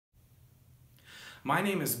My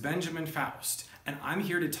name is Benjamin Faust, and I'm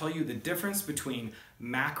here to tell you the difference between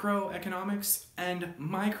macroeconomics and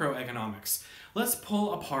microeconomics. Let's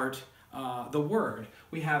pull apart the word.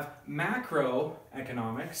 We have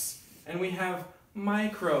macroeconomics and we have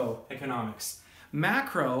microeconomics.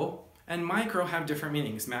 Macro and micro have different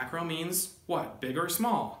meanings. Macro means what? Big or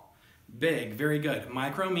small? Big, very good.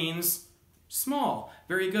 Micro means small,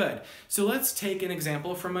 very good. So let's take an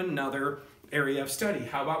example from another area of study.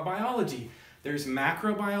 How about biology? There's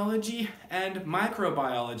macrobiology and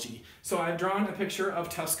microbiology. So I've drawn a picture of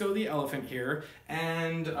Tusco the elephant here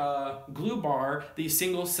and Glue Bar, the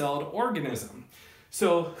single-celled organism.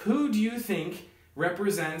 So who do you think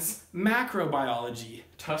represents macrobiology,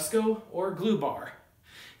 Tusco or Glue Bar?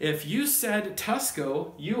 If you said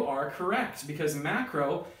Tusco, you are correct, because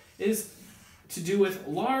macro is to do with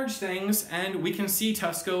large things, and we can see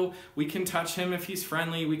Tusco, we can touch him if he's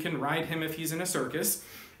friendly, we can ride him if he's in a circus,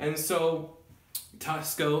 and so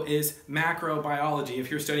Tusco is macrobiology.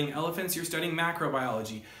 If you're studying elephants, you're studying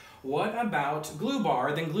macrobiology. What about Glue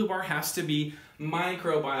Bar? Then Glue Bar has to be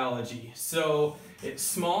microbiology. So it's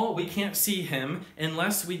small, we can't see him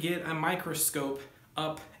unless we get a microscope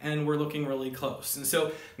up and we're looking really close. And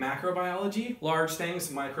so macrobiology, large things,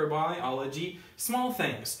 microbiology, small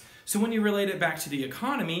things. So when you relate it back to the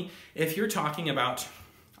economy, if you're talking about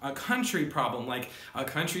a country problem like a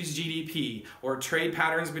country's GDP or trade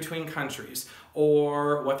patterns between countries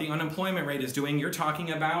or what the unemployment rate is doing, you're talking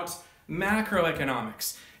about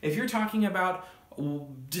macroeconomics. If you're talking about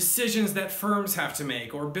decisions that firms have to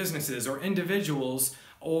make or businesses or individuals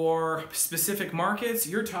or specific markets,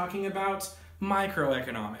 you're talking about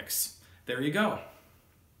microeconomics. There you go.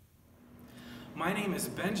 My name is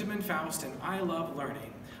Benjamin Faust and I love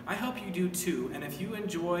learning. I hope you do too, and if you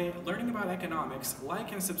enjoy learning about economics,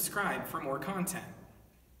 like and subscribe for more content.